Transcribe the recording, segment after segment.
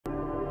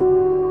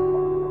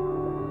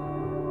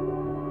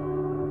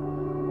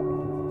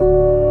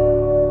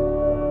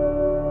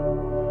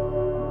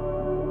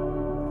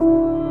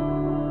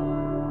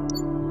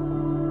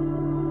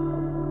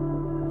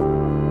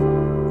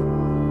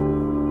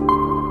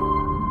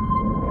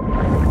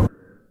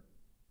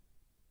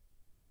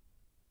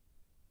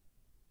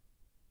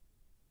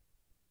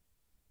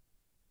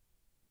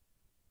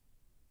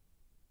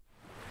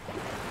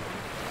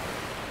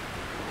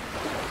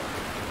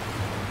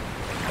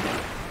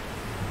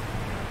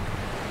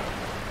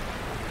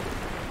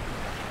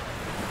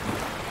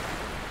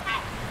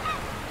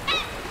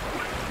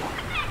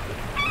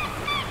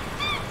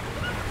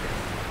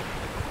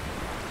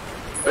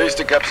Base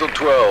to Capsule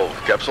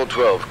 12. Capsule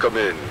 12, come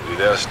in. You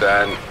there,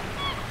 Stan?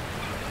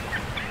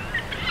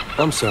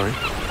 I'm sorry.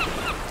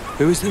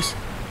 Who is this?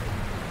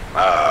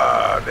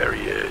 Ah, there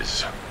he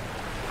is.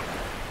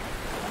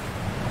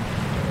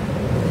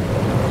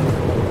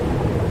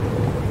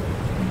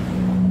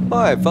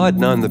 Why, if I'd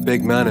known the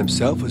big man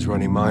himself was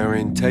running my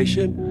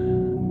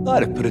orientation,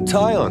 I'd have put a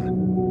tie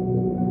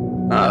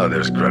on. Ah,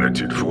 there's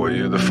gratitude for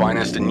you. The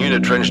finest in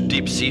unitrench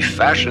deep-sea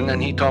fashion,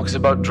 and he talks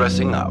about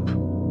dressing up.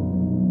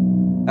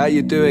 How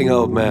you doing,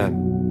 old man?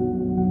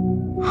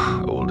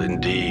 Old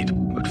indeed,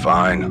 but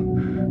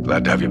fine.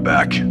 Glad to have you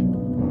back.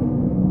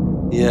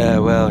 Yeah,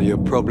 well, you're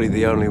probably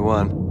the only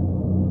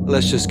one.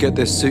 Let's just get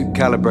this suit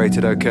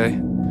calibrated, okay?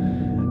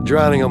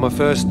 Drowning on my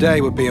first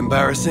day would be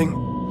embarrassing.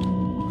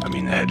 I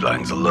mean, the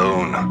headlines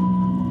alone.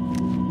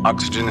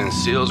 Oxygen and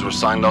seals were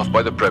signed off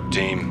by the prep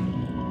team.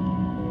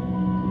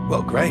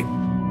 Well, great.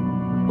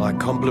 My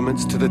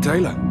compliments to the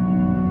tailor.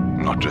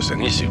 Not just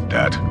any suit,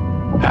 Dad.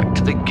 Packed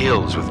to the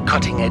gills with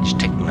cutting-edge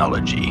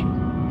technology.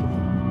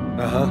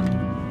 Uh-huh.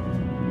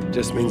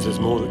 Just means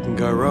there's more that can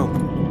go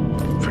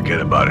wrong.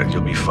 Forget about it,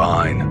 you'll be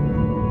fine.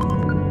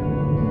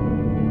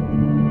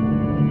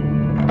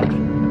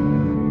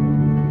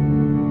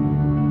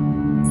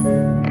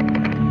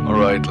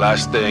 Alright,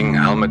 last thing,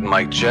 helmet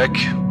mic check.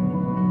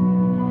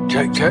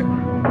 Check, check.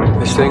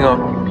 This thing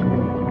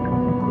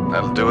on.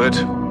 That'll do it.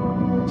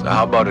 So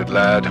how about it,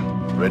 lad?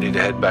 Ready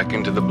to head back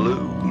into the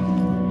blue?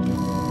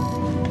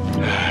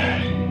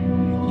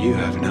 You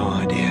have no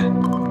idea.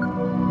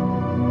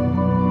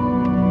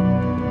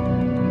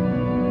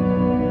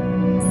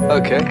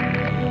 Okay.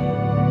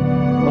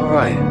 All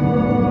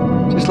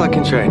right. Just like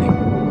in training.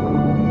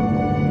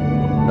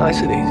 Nice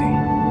and easy.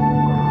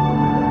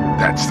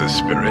 That's the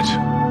spirit.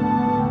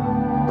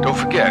 Don't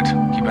forget,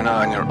 keep an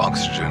eye on your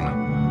oxygen.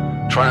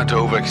 Try not to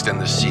overextend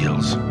the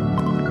seals.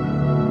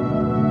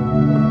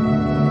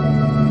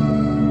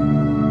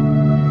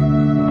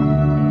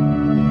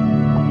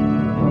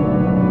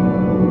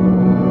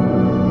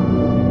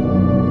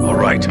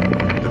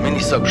 The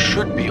mini-sub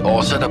should be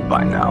all set up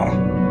by now.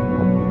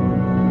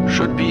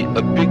 Should be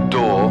a big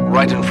door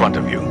right in front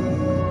of you.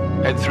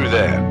 Head through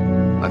there.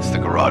 That's the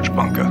garage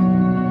bunker.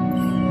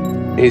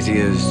 Easy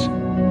as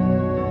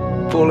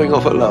falling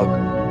off a log.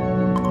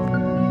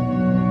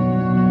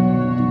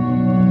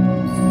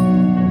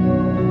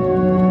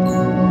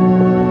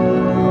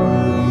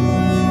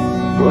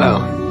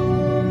 Well,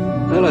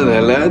 hello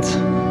there, lads.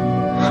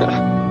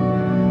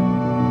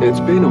 It's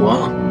been a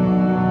while.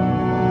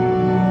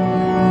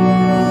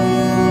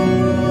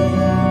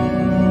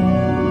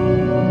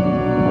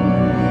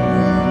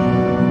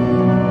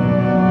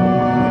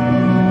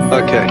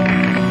 Okay,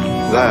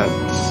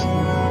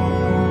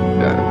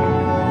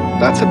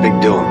 that's a big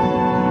door.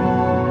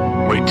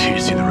 Wait till you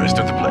see the rest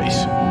of the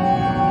place.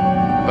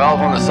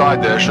 Valve on the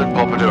side there should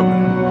pop it open.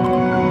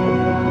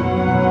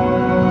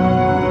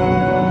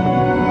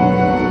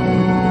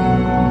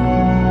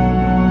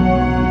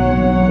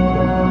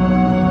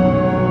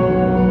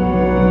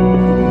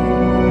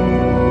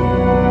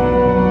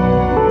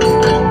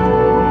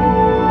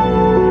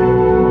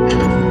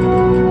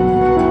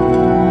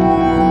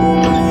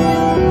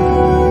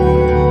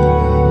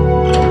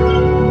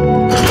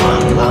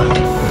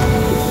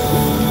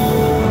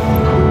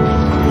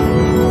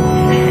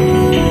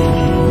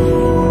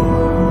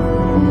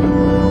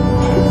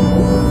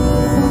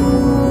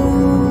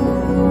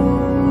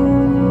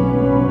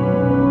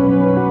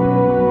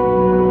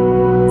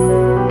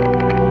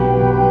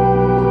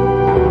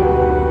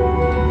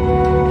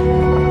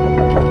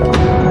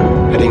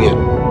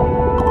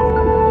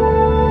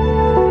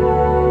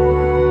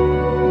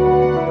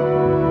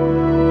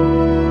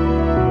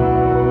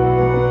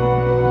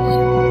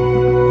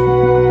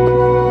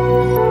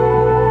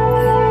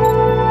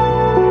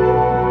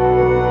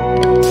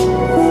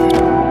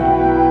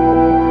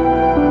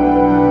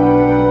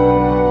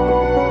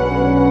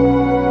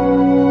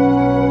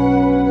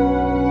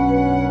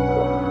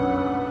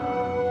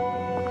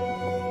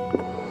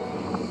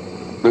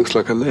 Looks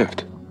like a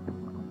lift.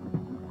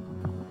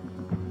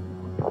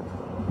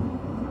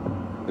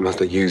 They must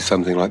have used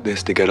something like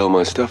this to get all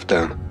my stuff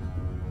down.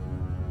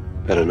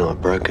 Better not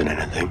have broken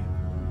anything.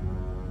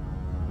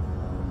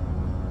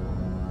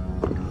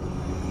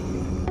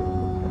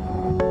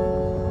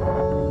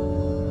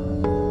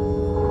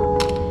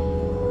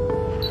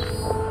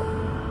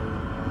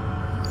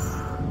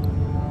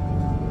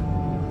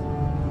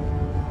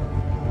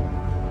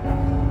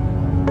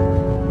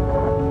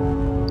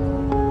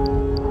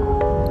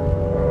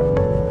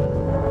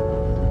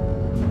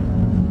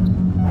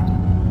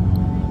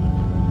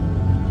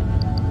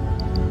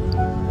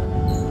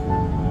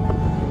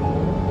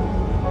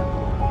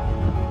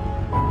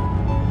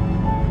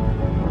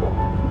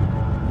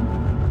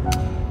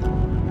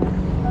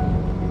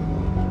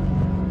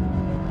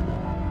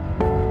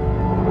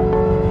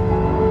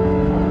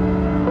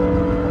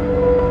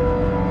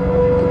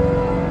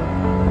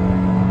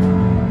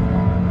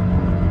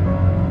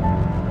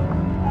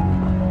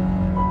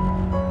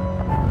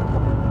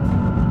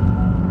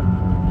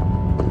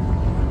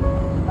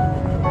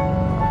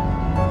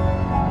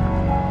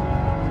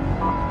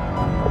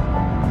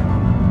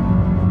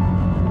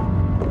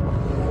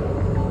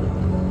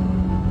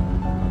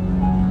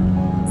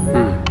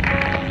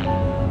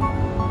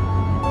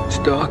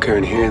 much darker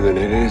in here than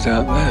it is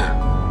out there.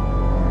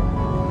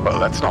 Well,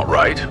 that's not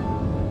right.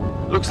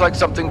 Looks like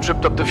something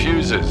tripped up the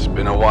fuses.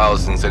 Been a while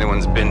since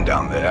anyone's been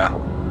down there.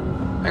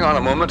 Hang on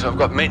a moment, I've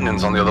got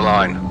maintenance on the other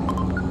line.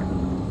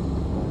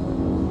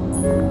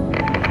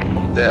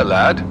 There,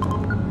 lad.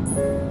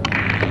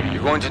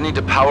 You're going to need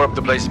to power up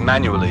the place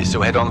manually,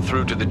 so head on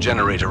through to the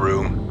generator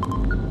room.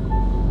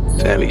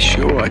 Fairly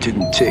sure I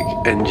didn't tick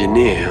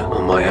engineer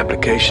on my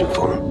application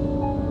form.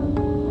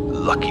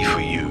 Lucky for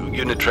you,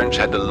 Unitrench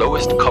had the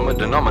lowest common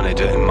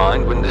denominator in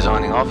mind when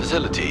designing our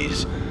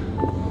facilities.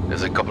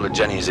 There's a couple of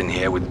Jennies in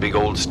here with big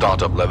old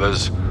startup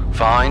levers.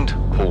 Find,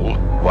 pull,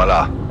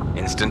 voila.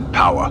 Instant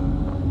power.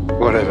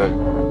 Whatever.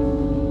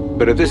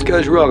 But if this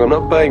goes wrong, I'm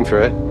not paying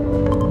for it.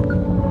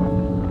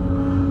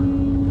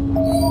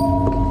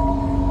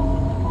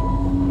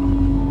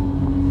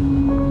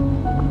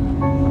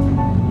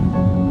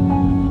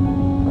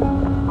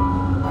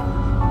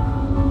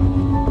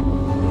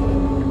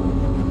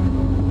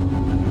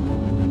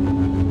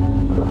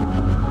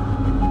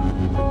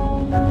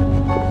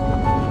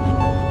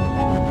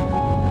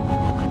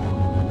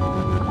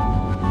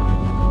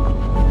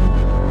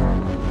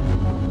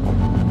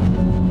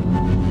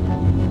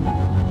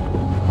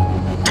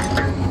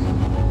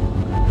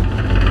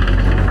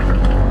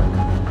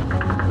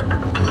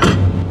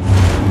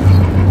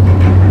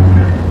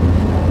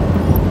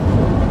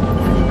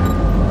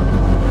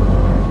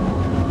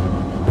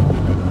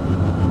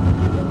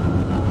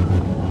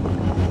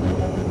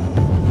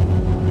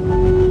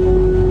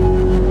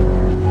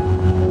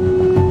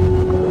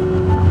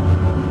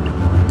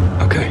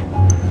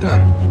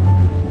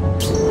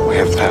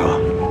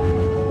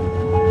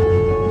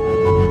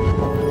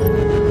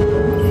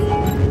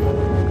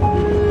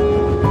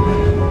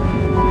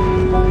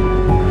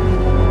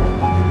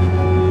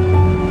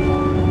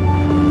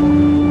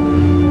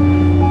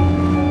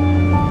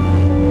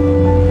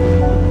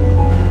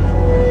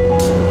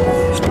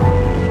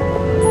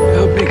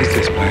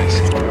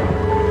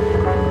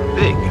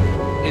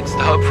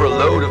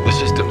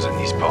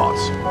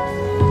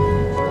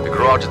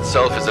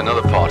 Itself is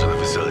another part of the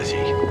facility.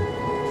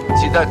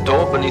 See that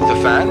door beneath the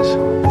fans?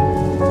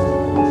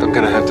 I'm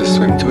gonna have to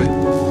swim to it.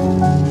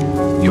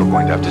 You're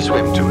going to have to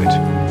swim to it.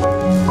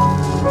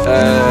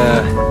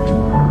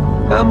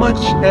 How much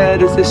air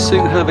does this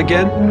suit have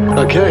again?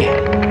 Okay,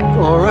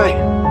 alright.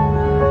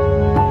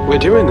 We're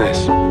doing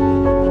this.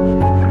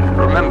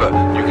 Remember,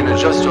 you can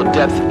adjust your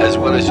depth as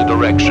well as your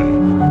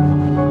direction.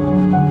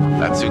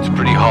 That suit's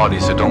pretty hardy,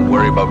 so don't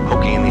worry about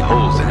poking any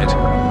holes in it.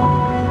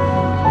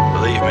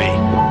 Believe me,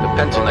 the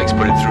Pentelnegs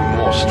put it through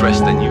more stress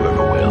than you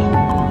ever will.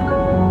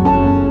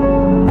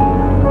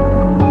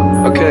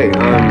 Okay,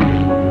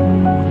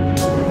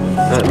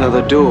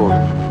 another door.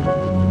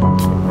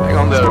 Hang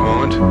on there a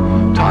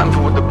moment. Time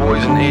for what the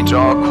boys in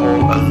HR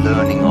call a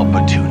learning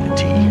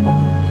opportunity.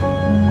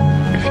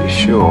 If you're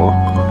sure.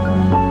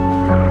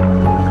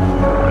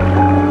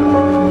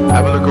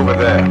 Have a look over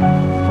there.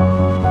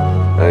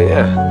 Oh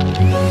yeah.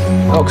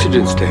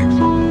 Oxygen sticks.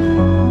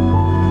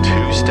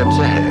 2 steps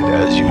ahead,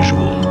 as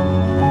usual.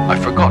 I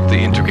forgot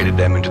they integrated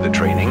them into the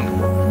training.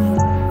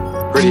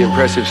 Pretty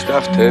impressive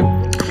stuff, Tim.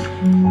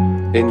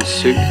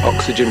 In-suit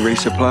oxygen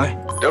resupply.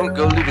 Don't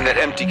go leaving that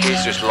empty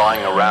case just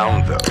lying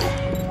around, though.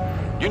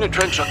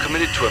 Unitrench are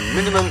committed to a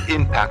minimum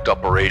impact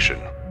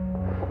operation.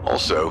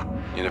 Also,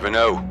 you never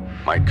know,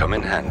 might come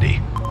in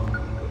handy.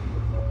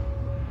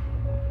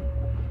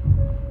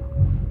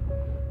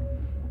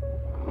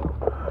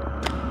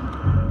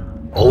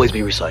 Always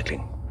be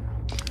recycling.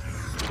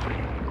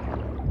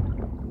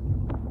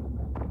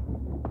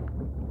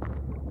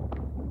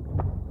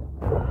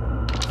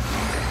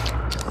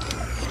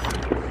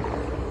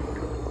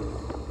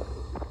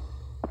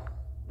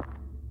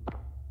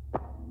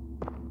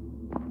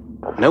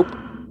 Nope.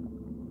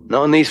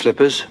 Not on these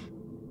flippers.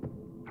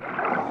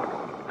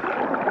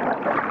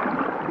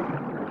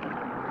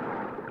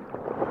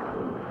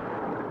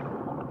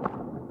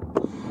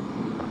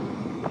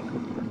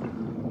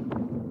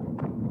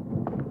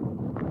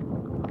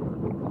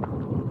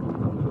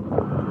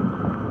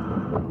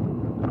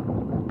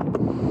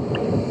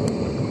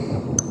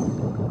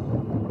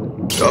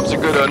 Job's a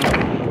good one.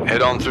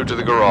 Head on through to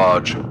the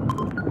garage.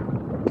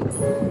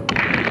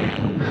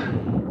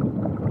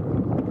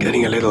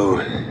 Getting a little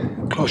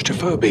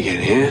claustrophobic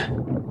in here.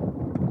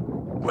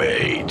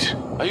 Wait,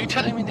 are you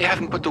telling me they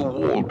haven't put the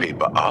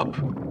wallpaper up?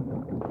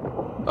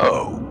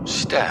 Oh,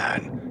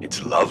 Stan,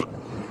 it's lovely.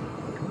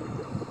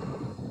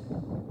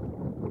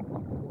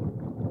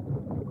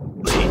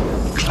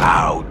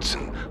 Clouds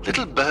and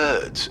little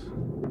birds.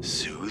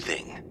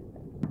 Soothing.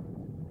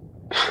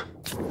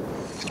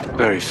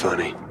 Very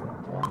funny.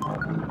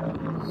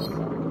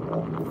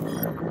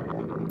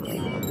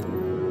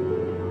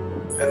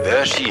 And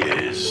there she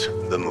is,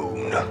 the moon.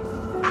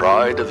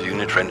 Pride of the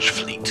Unitrench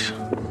fleet.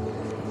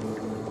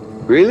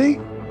 Really?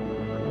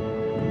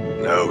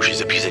 No, she's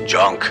a piece of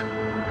junk,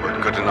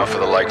 but good enough for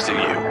the likes of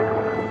you.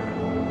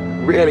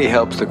 Really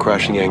helps the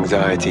crushing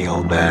anxiety,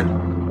 old man.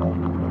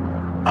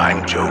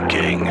 I'm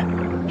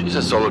joking. She's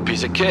a solid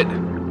piece of kit.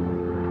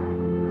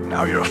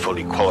 Now you're a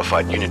fully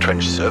qualified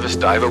unitrench service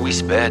diver, we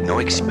spared no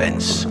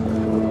expense.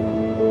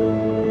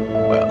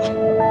 Well,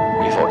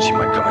 we thought she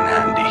might come in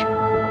handy.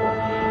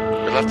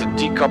 You'll have to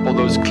decouple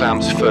those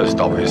clamps first,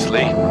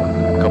 obviously.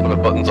 A couple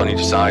of buttons on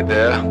each side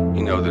there.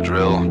 You know the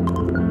drill.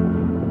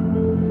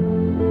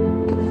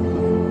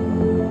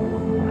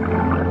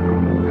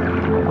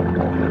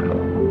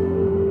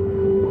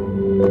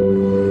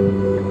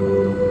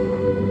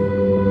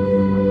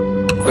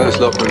 First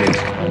lock release.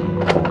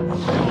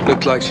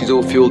 Looks like she's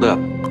all fueled up.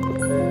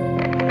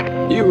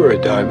 You were a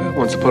diver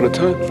once upon a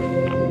time.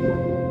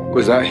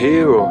 Was that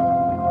here or?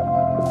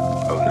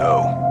 Oh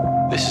no.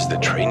 This is the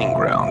training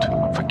ground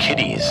for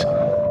kiddies.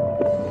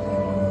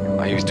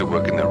 I used to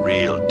work in the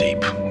real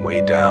deep,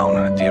 way down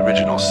at the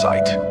original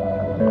site.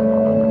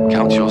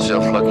 Count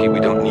yourself lucky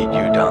we don't need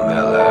you down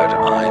there, lad.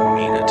 I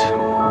mean it.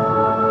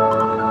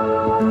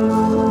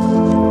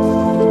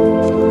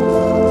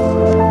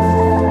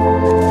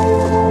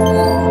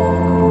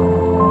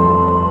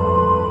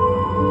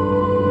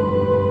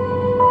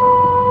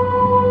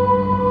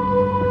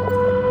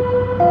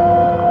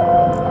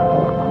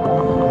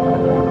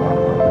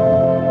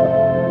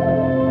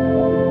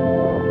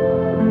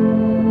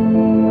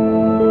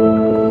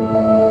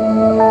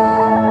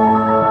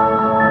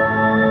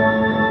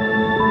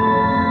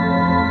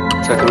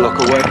 Second lock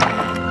away.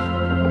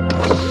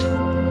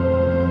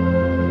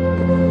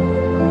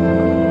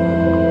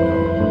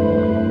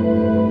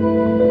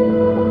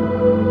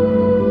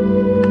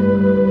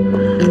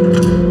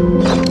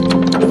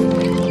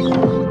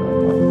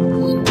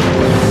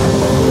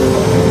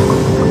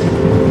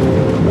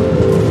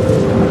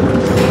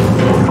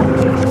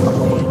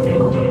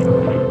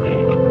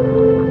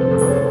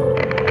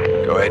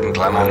 Go ahead and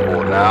climb on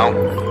board now.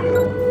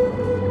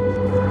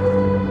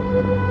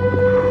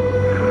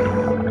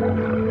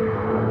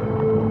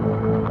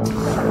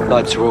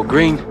 Lights are all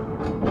green.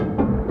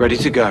 Ready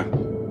to go.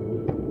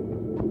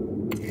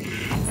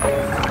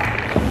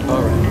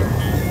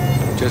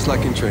 Alright. Just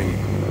like in training.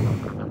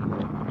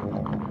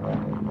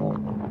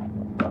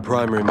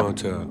 Primary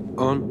motor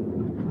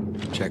on.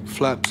 Check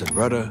flaps and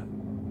rudder.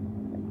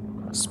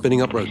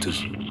 Spinning up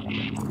rotors.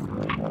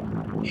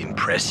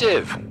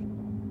 Impressive.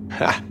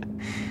 Ha!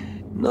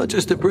 Not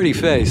just a pretty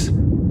face.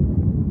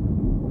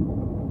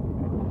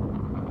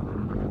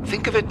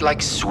 Think of it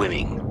like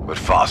swimming, but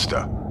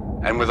faster.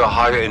 And with a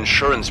higher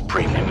insurance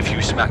premium if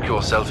you smack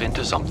yourself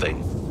into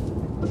something.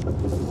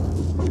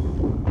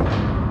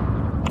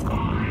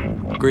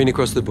 Green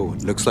across the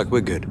board. Looks like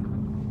we're good.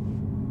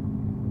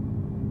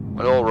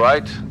 Well, all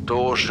right.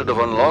 Doors should have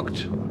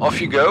unlocked.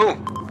 Off you go.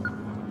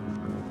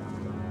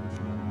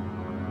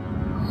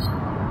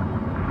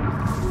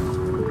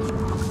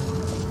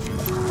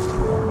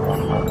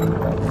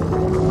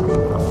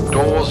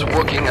 Doors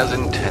working as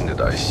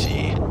intended, I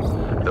see.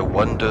 The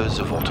wonders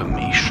of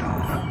automation.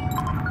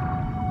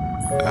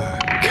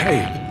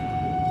 Cave.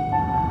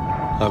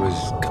 I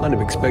was kind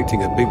of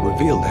expecting a big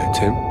reveal there,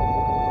 Tim.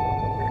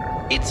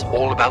 It's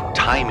all about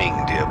timing,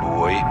 dear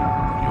boy.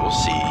 You'll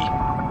see.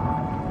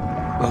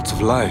 Lots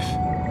of life.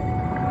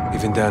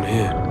 Even down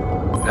here.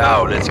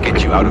 Now let's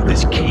get you out of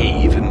this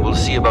cave and we'll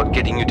see about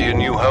getting you to your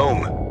new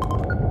home.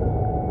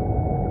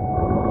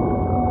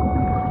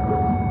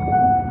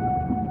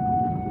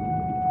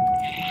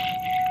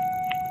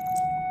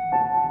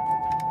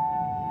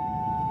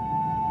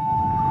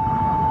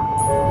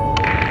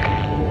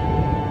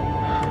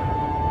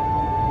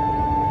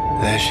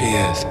 There she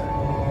is.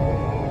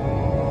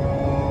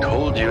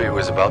 Told you it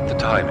was about the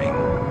timing.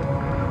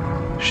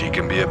 She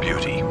can be a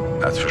beauty,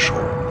 that's for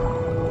sure.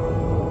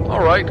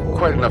 All right,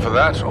 quite enough of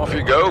that. Off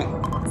you go.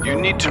 You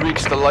need to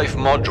reach the life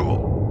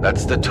module.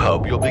 That's the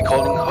tub you'll be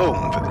calling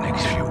home for the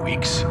next few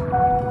weeks.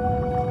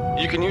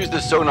 You can use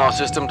the sonar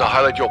system to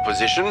highlight your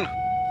position.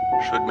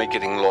 Should make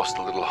getting lost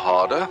a little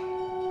harder.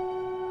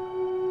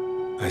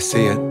 I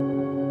see it.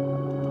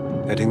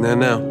 Heading there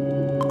now.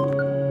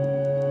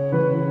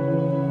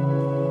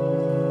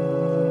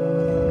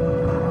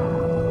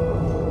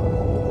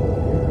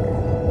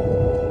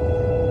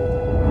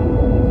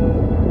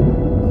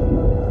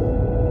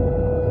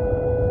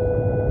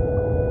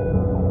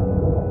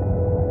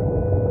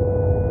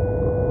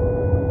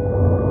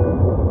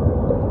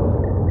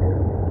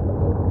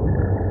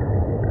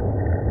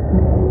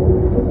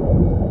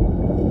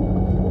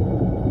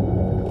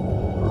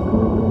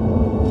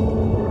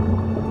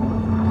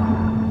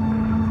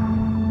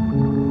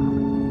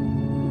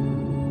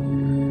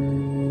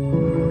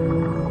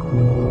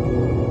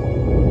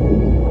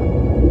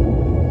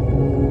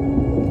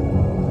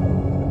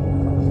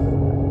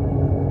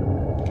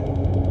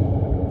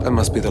 That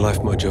must be the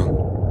life module.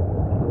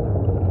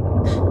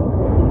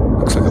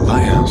 Looks like a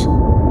lighthouse.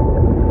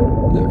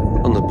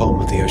 On the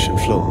bottom of the ocean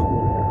floor.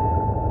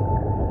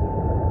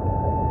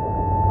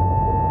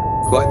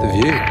 Quite the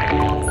view.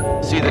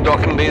 See the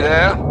docking bay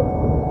there?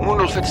 Moon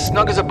will fit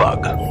snug as a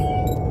bug.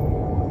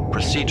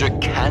 Procedure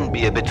can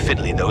be a bit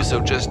fiddly though, so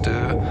just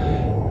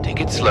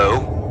take it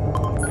slow.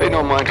 Pay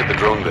no mind to the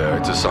drone there,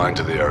 it's assigned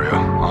to the area.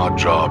 Odd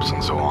jobs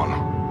and so on.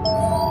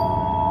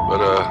 But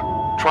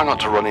try not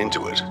to run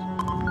into it.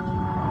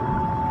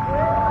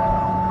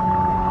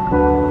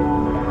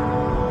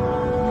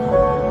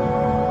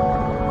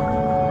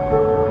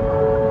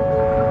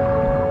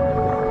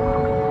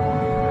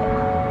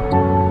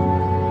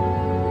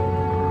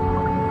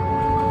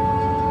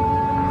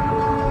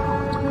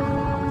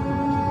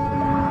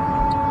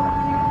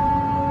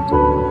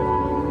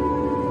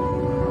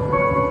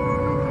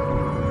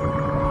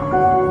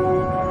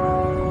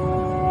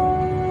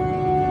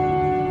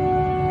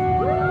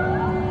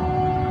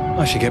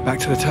 I should get back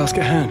to the task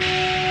at hand.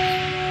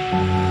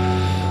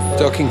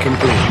 Docking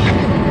complete.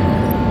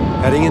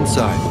 Heading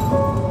inside.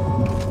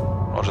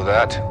 Roger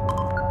that.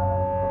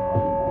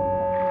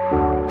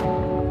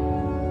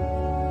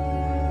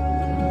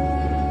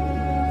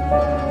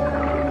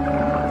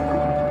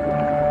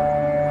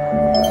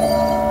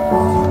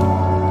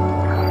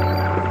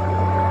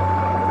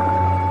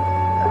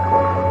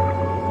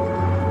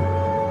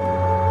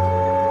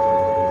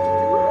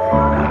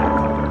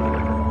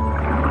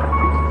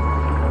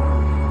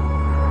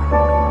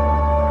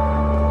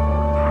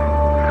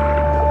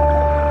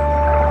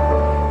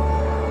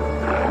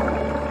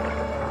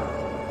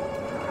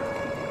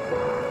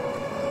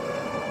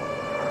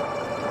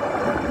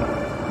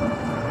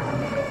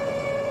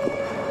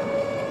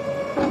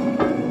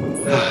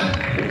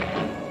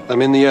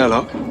 I'm in the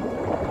airlock.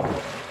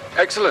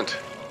 Excellent.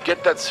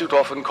 Get that suit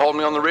off and call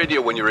me on the radio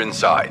when you're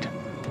inside.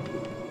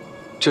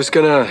 Just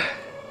gonna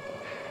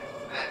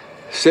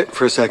sit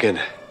for a second.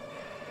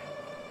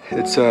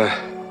 It's,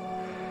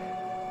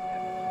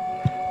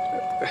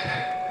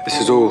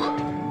 this is all...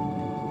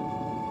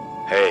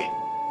 Hey,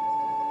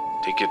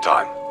 take your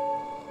time.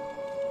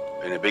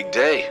 Been a big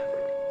day.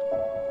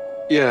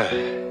 Yeah.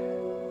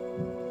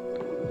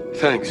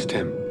 Thanks,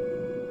 Tim.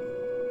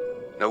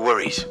 No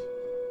worries.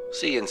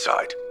 See you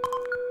inside.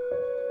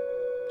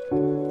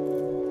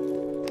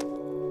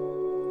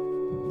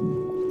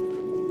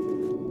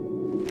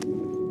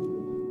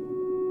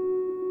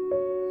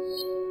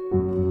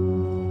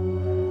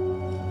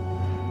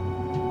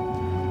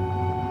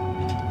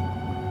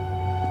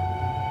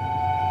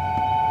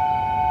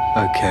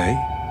 Okay,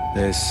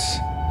 this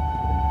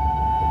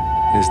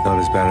is not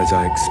as bad as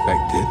I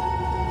expected.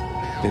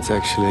 It's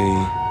actually...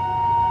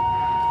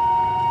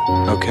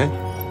 okay,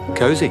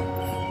 cozy.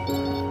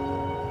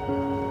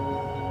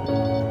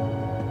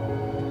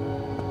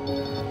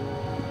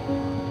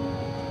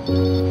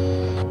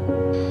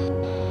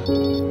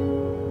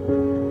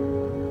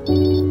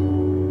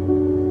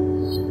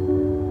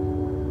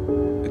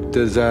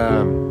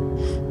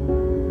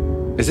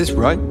 Is this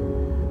right?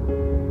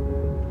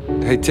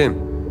 Hey, Tim.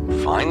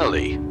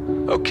 Finally.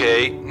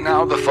 Okay,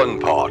 now the fun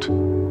part.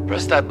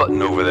 Press that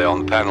button over there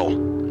on the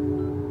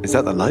panel. Is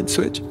that the light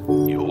switch?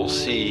 You'll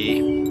see.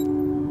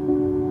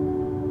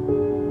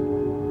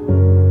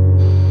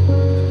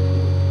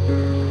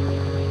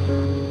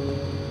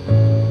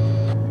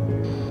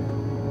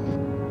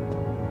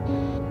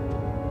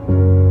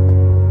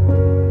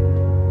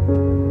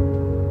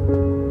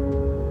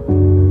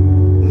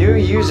 New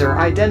user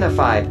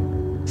identified.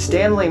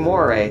 Stanley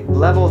Moray,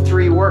 level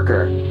 3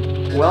 worker.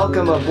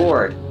 Welcome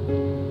aboard.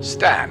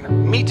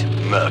 Stan, meet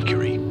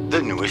Mercury,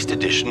 the newest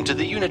addition to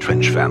the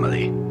Unitrench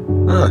family.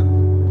 Ah,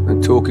 a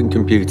talking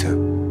computer.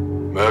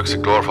 Merc's a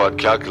glorified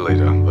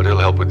calculator, but he'll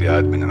help with the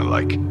admin and the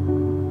like.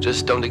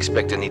 Just don't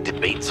expect any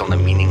debates on the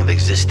meaning of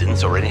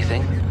existence or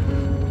anything.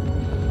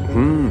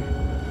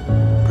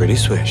 Pretty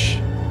swish.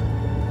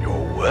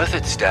 You're worth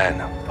it, Stan.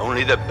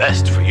 Only the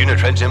best for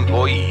Unitrench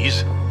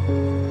employees.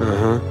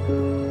 Uh-huh.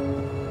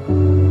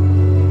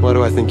 Why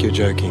do I think you're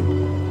joking?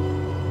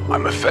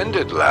 I'm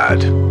offended,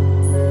 lad.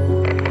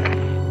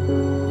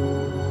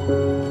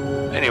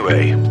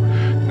 Anyway,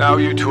 now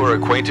you two are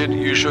acquainted,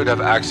 you should have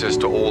access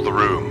to all the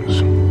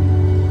rooms.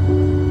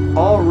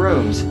 All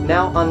rooms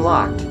now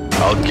unlocked.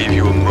 I'll give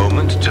you a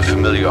moment to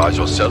familiarize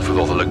yourself with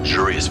all the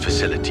luxurious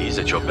facilities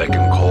at your beck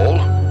and call.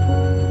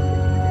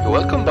 You're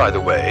welcome, by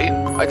the way.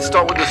 I'd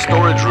start with the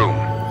storage room.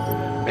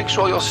 Make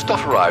sure your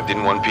stuff arrived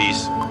in one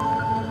piece.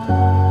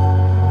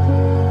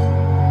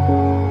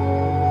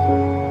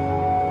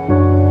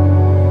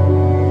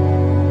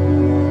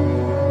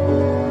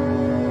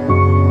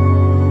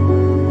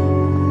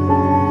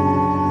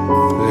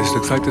 This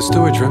looks like the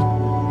storage room.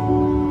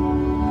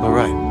 All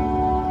right.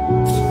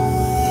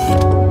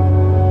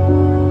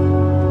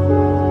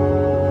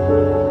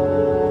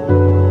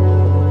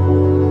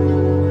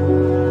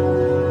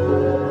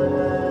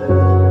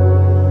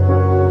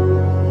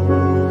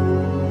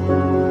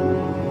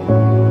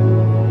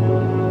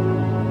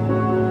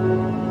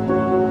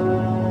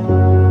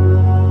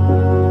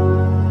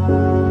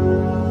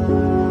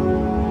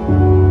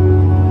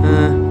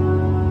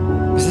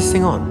 Is this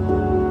thing on?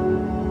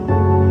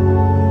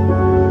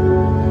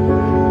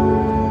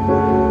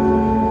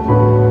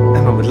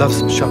 Would love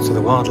some shots of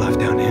the wildlife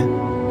down here.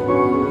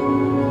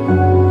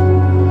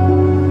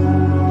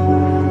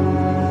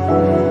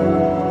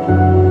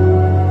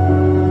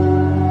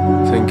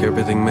 Think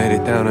everything made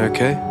it down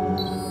okay?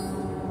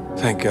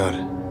 Thank God.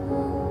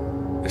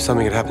 If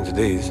something had happened to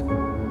these...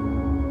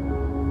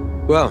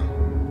 well,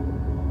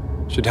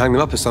 should hang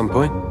them up at some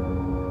point.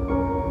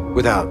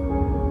 Without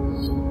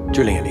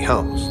drilling any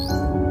holes.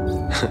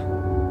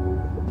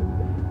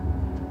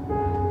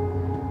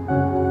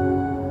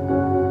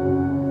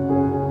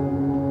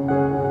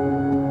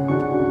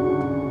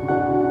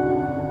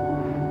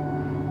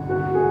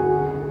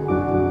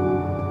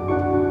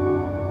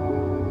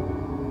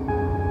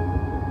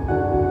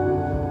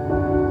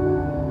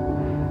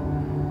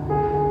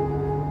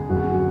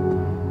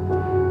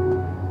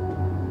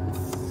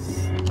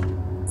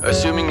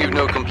 Assuming you've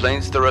no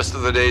complaints, the rest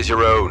of the day's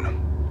your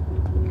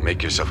own.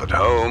 Make yourself at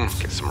home,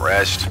 get some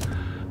rest.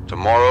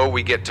 Tomorrow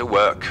we get to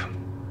work.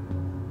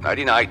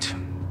 Nighty-night.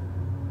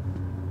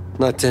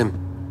 Not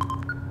Tim.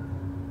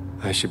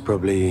 I should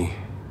probably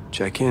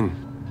check in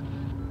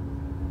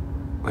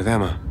with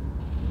Emma.